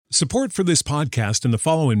Support for this podcast and the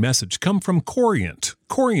following message come from Corient.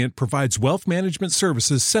 Corient provides wealth management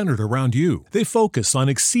services centered around you. They focus on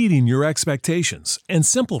exceeding your expectations and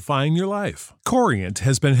simplifying your life. Corient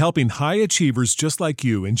has been helping high achievers just like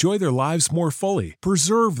you enjoy their lives more fully,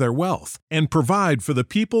 preserve their wealth, and provide for the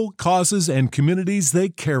people, causes, and communities they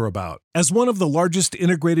care about. As one of the largest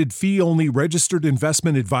integrated fee-only registered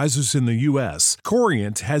investment advisors in the U.S.,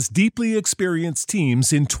 Corient has deeply experienced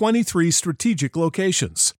teams in 23 strategic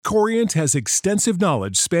locations. Corient has extensive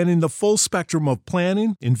knowledge spanning the full spectrum of planning,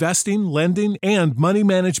 investing, lending, and money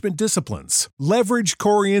management disciplines. Leverage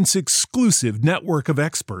Corient's exclusive network of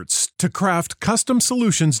experts to craft custom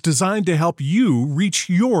solutions designed to help you reach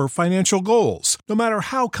your financial goals, no matter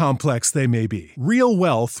how complex they may be. Real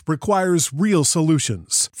wealth requires real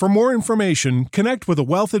solutions. For more information, connect with a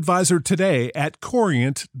wealth advisor today at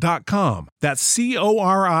Corient.com. That's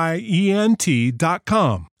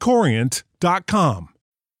Corient.com. Corient.com.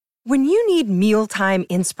 When you need mealtime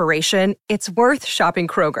inspiration, it's worth shopping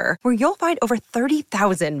Kroger, where you'll find over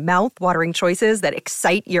 30,000 mouth-watering choices that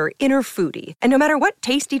excite your inner foodie. And no matter what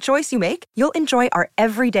tasty choice you make, you'll enjoy our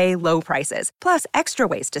everyday low prices, plus extra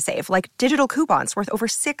ways to save, like digital coupons worth over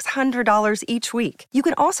 $600 each week. You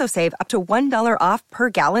can also save up to $1 off per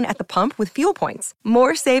gallon at the pump with fuel points.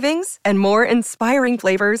 More savings and more inspiring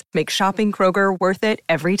flavors make shopping Kroger worth it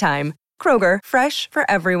every time. Kroger, fresh for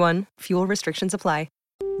everyone. Fuel restrictions apply.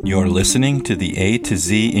 You're listening to the A to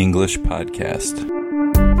Z English podcast.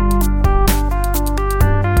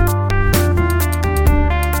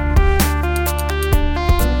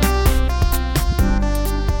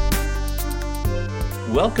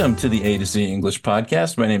 Welcome to the A to Z English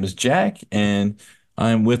podcast. My name is Jack, and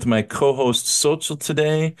I'm with my co-host Xochitl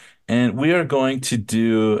today, and we are going to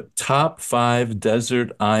do top 5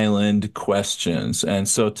 desert island questions. And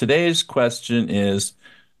so today's question is,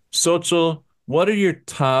 Xochitl, what are your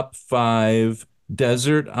top 5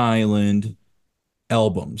 desert island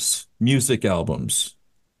albums, music albums?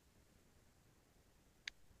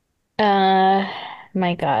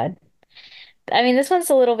 My God. I mean, this one's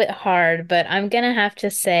a little bit hard, but I'm gonna have to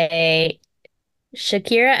say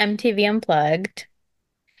Shakira MTV Unplugged.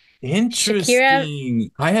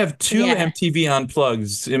 Interesting. I have 2 Yeah. MTV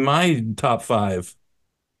Unplugged in my top 5.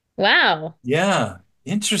 Wow. Yeah.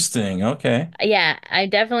 Interesting. Okay. Yeah, I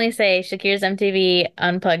definitely say Shakira's MTV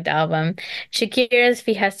Unplugged album. Shakira's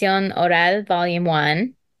Fijación Oral Volume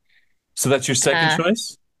 1. So that's your second Uh,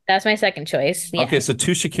 choice? that's my second choice. Yeah. Okay, so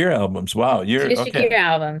 2 Shakira albums. Wow, you're 2 okay. Shakira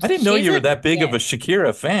albums. I didn't know She's you were that big of yeah. a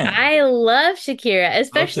Shakira fan. I love Shakira,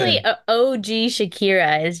 especially Okay. OG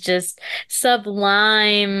Shakira is just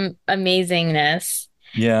sublime amazingness.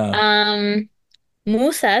 Yeah.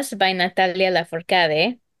 Musas by Natalia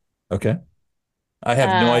Lafourcade. Okay. I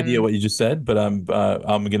have no idea Um, what you just said, but I'm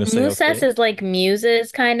gonna say Musas okay. is like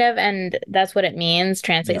muses, kind of, and that's what it means, Yeah.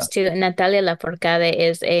 translates to. Natalia Lafourcade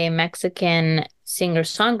is a Mexican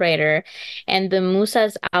singer-songwriter, and the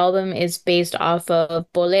Musas album is based off of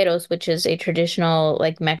boleros, which is a traditional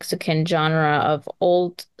like Mexican genre of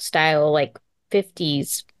old style, like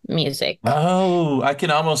 50s music. Oh, I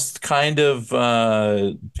can almost kind of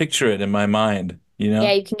picture it in my mind, you Yeah,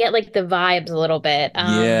 know? you can get like the vibes a little bit.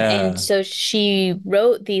 And Yeah. so she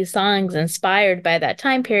wrote these songs inspired by that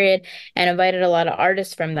time period and invited a lot of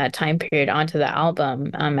artists from that time period onto the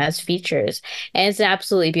album as features. And it's an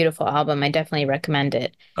absolutely beautiful album. I definitely recommend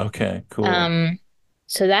it. Okay, cool.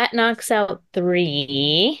 So that knocks out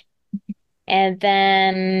 3. And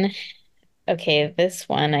then, okay, this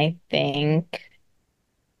one, I think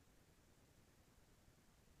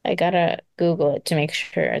I gotta Google it to make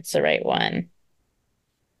sure it's the right one.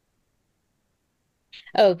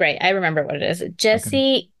 Oh, great. I remember what it is.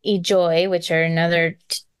 Jesse y Joy, which are another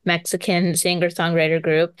Mexican singer-songwriter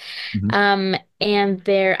group. Mhm. And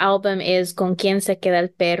their album is Con quién se queda el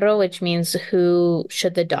perro, which means who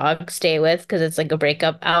should the dog stay with, because it's like a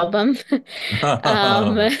breakup album. And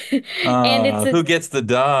it's Who gets the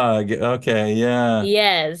dog? Okay, yeah.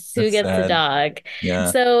 yes, who That's gets the sad. dog? Yeah.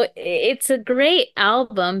 So it's a great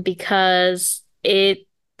album because it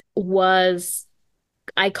was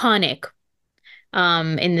iconic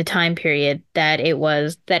in the time period that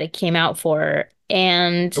it came out for,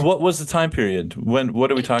 and What was the time period?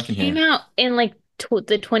 What are we it talking came here? out in like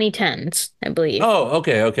the 2010s, I believe. Oh,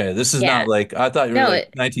 okay. This is Yeah. not like I thought you were No,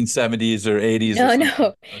 like 1970s or 80s or no, something. no.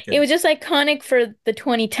 Okay. It was just iconic for the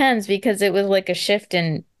 2010s because it was like a shift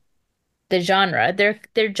in the genre. Their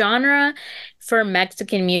genre for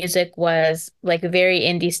Mexican music was like a very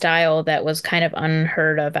indie style that was kind of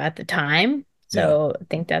unheard of at the time. So I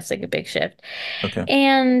think that's like a big shift. Okay.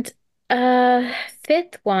 And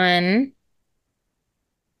 5th one,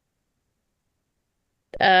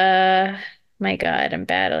 Uh, my God, I'm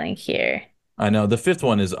battling here. I know the fifth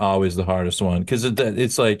one is always the hardest one because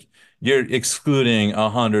it's like you're excluding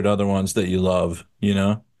 100 other ones that you love, you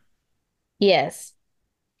know? Yes,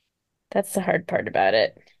 that's the hard part about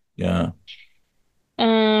it. Yeah.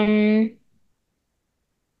 Um,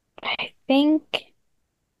 I think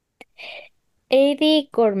Adi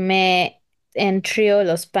Gourmet and Trio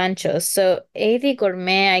Los Panchos. So Adi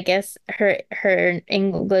Gourmet, I guess her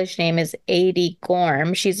English name is Adi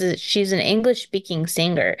Gorm. She's an English speaking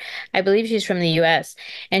singer. I believe she's from the US.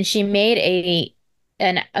 And she made a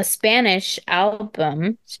Spanish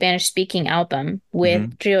album, Spanish speaking album with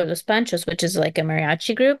Hmm. Trio Los Panchos, which is like a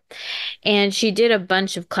mariachi group. And she did a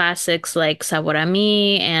bunch of classics like Sabor a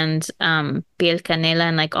mí and Piel Canela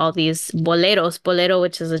and like all these boleros, bolero,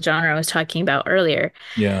 which is a genre I was talking about earlier.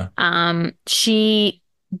 Yeah. She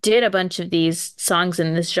did a bunch of these songs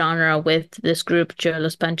in this genre with this group, Trio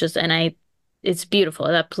Los Panchos, and it's beautiful,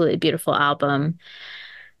 an absolutely beautiful album.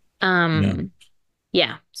 Yeah. Um,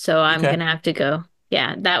 yeah, so I'm Okay. gonna have to go.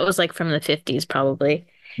 Yeah, that was like from the 50s probably.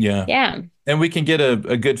 Yeah. Yeah. And we can get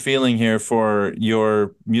a good feeling here for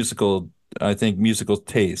your musical, I think, musical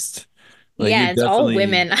taste. Like you're Yeah, it's all definitely,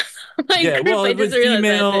 women. My yeah, group, well, I just with realized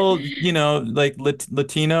that. female, like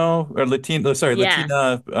Latino or Latino, sorry, Yeah.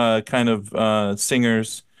 Latina kind of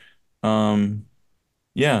singers. Um,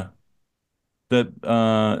 yeah, that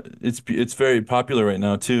it's very popular right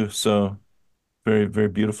now too. So very, very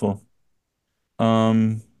beautiful.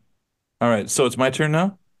 Um, all right, so it's my turn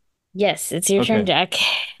now. Yes, it's your turn, Okay. Jack.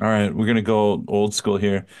 All right, we're gonna go old school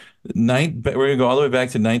here. We're gonna go all the way back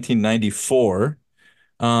to 1994.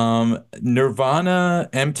 Nirvana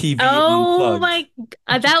MTV Oh Unplugged. my,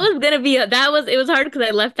 that was gonna be it was hard because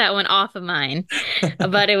I left that one off of mine,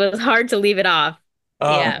 but it was hard to leave it off.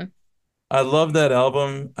 Uh, Yeah. I love that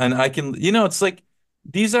album, and I can, it's like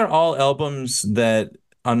these are all albums that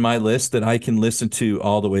on my list that I can listen to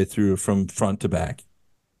all the way through from front to back.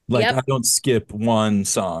 Like I Yep. don't skip one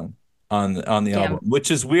song on the album, Yeah.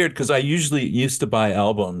 which is weird because I usually used to buy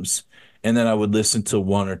albums and then I would listen to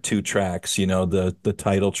one or two tracks, the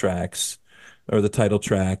title tracks or the title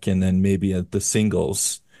track and then maybe the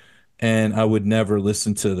singles. And I would never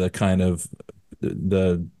listen to the kind of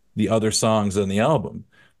the the other songs on the album.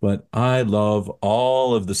 But I love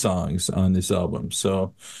all of the songs on this album.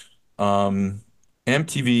 So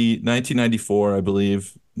MTV 1994, I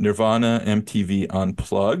believe, Nirvana MTV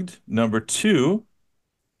Unplugged. Number two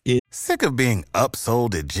is Sick of being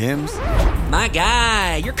upsold at gyms? My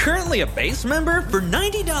guy, you're currently a base member? For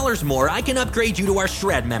 $90 more, I can upgrade you to our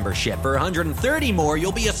Shred membership. For $130 more,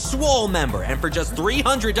 you'll be a Swole member. And for just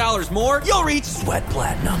 $300 more, you'll reach Sweat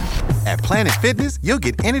Platinum. At Planet Fitness, you'll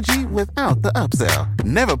get energy without the upsell.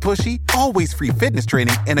 Never pushy, always free fitness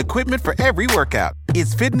training and equipment for every workout.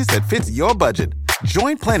 It's fitness that fits your budget.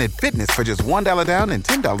 Join Planet Fitness for just $1 down and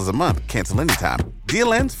 $10 a month. Cancel anytime.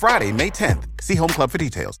 Deal ends Friday, May 10th. See Home Club for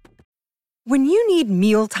details. When you need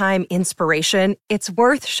mealtime inspiration, it's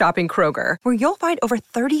worth shopping Kroger, where you'll find over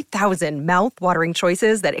 30,000 mouth-watering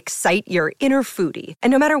choices that excite your inner foodie. And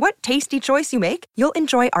no matter what tasty choice you make, you'll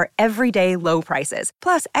enjoy our everyday low prices,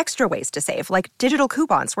 plus extra ways to save, like digital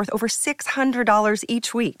coupons worth over $600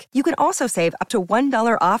 each week. You can also save up to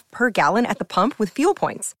 $1 off per gallon at the pump with fuel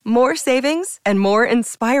points. More savings and more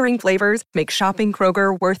inspiring flavors make shopping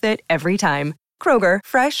Kroger worth it every time. Kroger,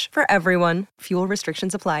 fresh for everyone. Fuel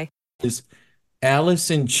restrictions apply. Alice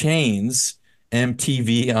in Chains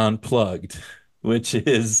MTV Unplugged, which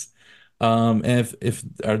is if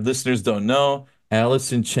our listeners don't know,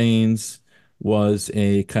 Alice in Chains was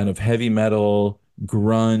a kind of heavy metal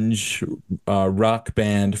grunge rock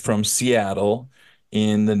band from Seattle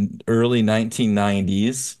in the early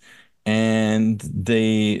 1990s. And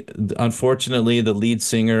unfortunately, the lead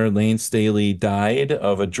singer, Lane Staley, died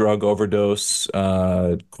of a drug overdose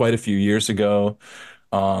quite a few years ago.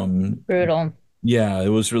 Um, Brutal. yeah, it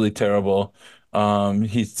was really terrible.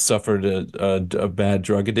 He suffered a bad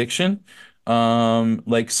drug addiction,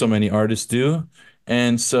 like so many artists do.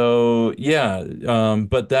 And so, yeah,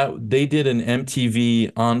 but that they did an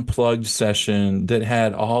MTV Unplugged session that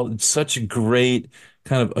had all such great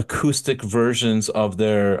kind of acoustic versions of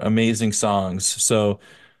their amazing songs. So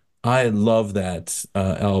I love that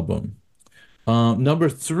album. Number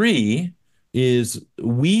three is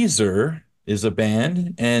Weezer is a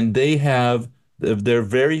band, and they have their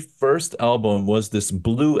very first album was this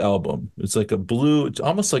blue album. It's like a blue, it's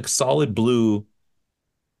almost like solid blue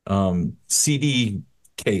CD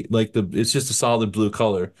case, like it's just a solid blue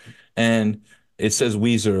color, and it says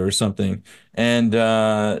Weezer or something. And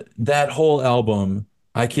that whole album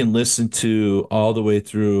I can listen to all the way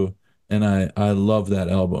through, and I love that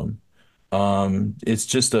album. It's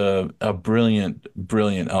just a brilliant,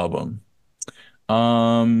 brilliant album.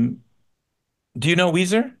 Um, do you know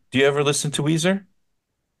Weezer? Do you ever listen to Weezer?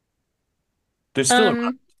 They're still around.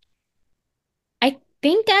 Um, I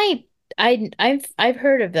think I've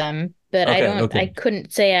heard of them, but Okay, I okay.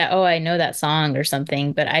 couldn't say oh I know that song or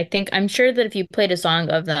something, but I'm sure that if you played a song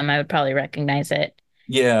of them, I would probably recognize it.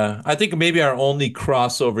 Yeah, I think maybe our only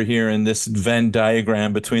crossover here in this Venn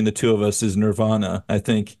diagram between the two of us is Nirvana. I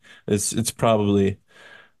think it's probably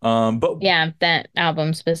but Yeah, that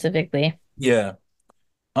album specifically. yeah.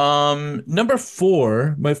 Number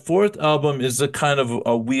four, my fourth album is a kind of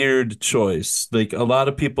a weird choice. Like a lot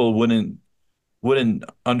of people wouldn't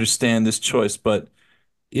understand this choice, but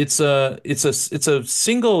it's a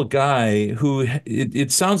single guy who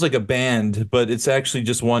it sounds like a band, but it's actually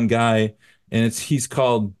just one guy, and he's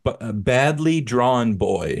called Badly Drawn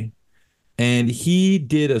Boy, and he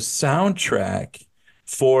did a soundtrack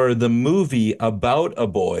for the movie About a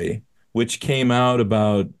Boy, which came out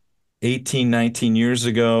about 18, 19 years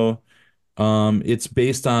ago. It's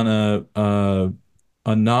based on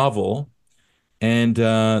a novel, and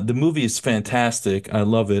the movie is fantastic. I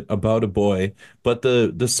love it, About a Boy. But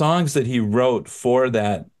the songs that he wrote for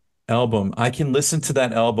that album, I can listen to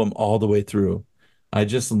that album all the way through. I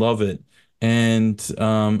just love it. And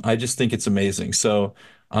I just think it's amazing. So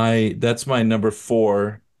I that's my number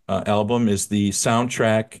four album is the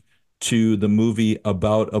soundtrack to the movie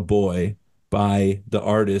About a Boy by the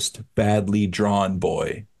artist Badly Drawn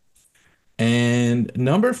Boy. And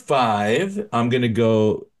number five, I'm gonna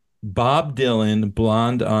go Bob Dylan,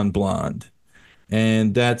 Blonde on Blonde.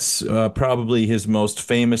 And that's probably his most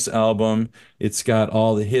famous album. It's got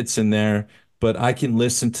all the hits in there, but I can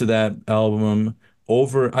listen to that album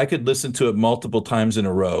I could listen to it multiple times in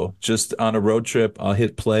a row. Just on a road trip, I'll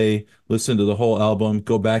hit play, listen to the whole album,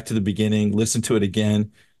 go back to the beginning, listen to it again,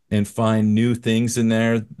 and find new things in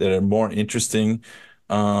there that are more interesting.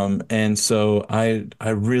 And so I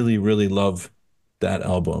really, really love that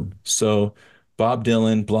album. So Bob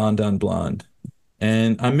Dylan, Blonde on Blonde.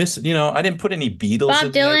 And I miss, I didn't put any Beatles Bob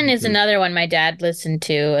in there Dylan is because, another one my dad listened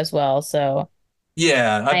to as well, so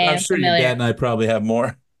yeah, I I'm am sure your dad familiar. and I probably have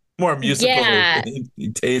more musical Yeah.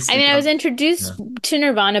 taste I in mean, I was common. introduced Yeah. to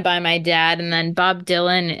Nirvana by my dad, and then Bob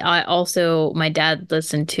Dylan, my dad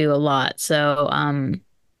listened to a lot. So, I'm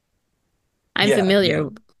Yeah, yeah. familiar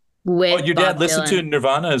Oh, with your dad Bob listened to Dylan.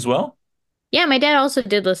 Nirvana as well? Yeah, my dad also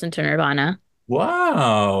did listen to Nirvana.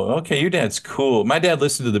 Wow. Okay, your dad's cool. My dad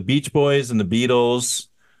listened to the Beach Boys and the Beatles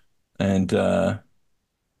and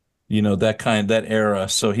that era.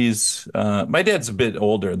 So he's my dad's a bit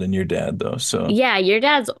older than your dad though. So Yeah,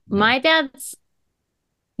 yeah. my dad's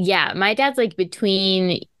like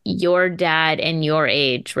between your dad and your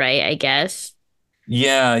age, right? I guess.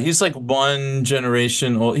 Yeah, he's like one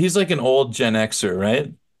generation old. He's like an old Gen Xer,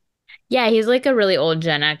 right? Yeah, he's like a really old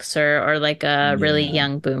Gen Xer or like a really Yeah.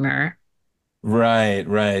 young boomer. Right,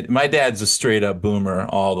 right. My dad's a straight up boomer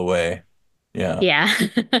all the way. Yeah. Yeah.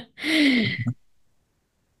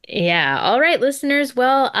 Yeah. All right, listeners.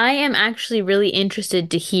 Well, I am actually really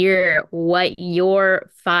interested to hear what your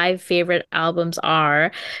five favorite albums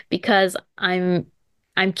are because I'm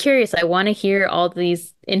curious. I want to hear all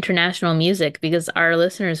these international music because our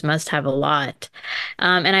listeners must have a lot.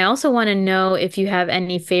 And I also want to know if you have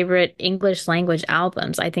any favorite English language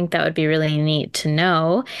albums. I think that would be really neat to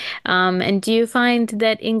know. And do you find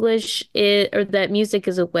that that music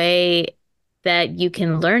is a way that you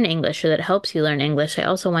can learn English or that helps you learn English? I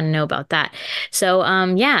also want to know about that. So,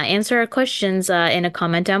 yeah, answer our questions in a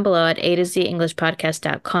comment down below at a to z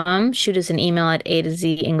englishpodcast.com. Shoot us an email at a to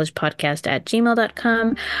z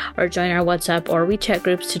englishpodcast@gmail.com or join our WhatsApp or WeChat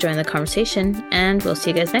groups to join the conversation. And we'll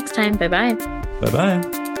see you guys next time. Bye bye.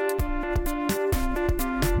 Bye-bye.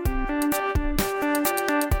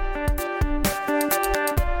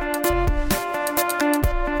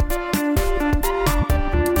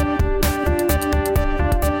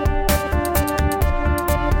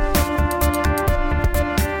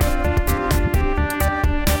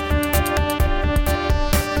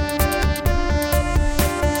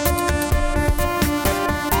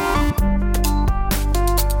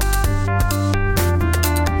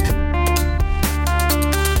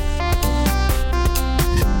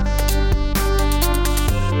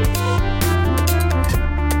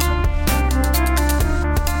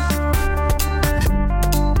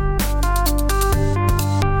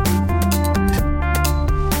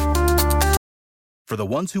 For the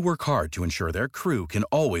ones who work hard to ensure their crew can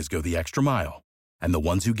always go the extra mile, and the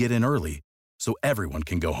ones who get in early so everyone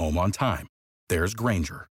can go home on time, there's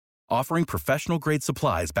Granger, offering professional-grade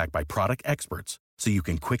supplies backed by product experts so you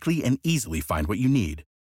can quickly and easily find what you need.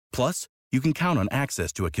 Plus, you can count on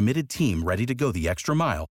access to a committed team ready to go the extra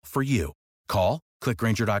mile for you. Call, click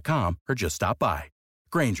Grainger.com, or just stop by.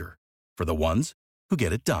 Grainger, for the ones who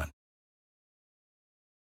get it done.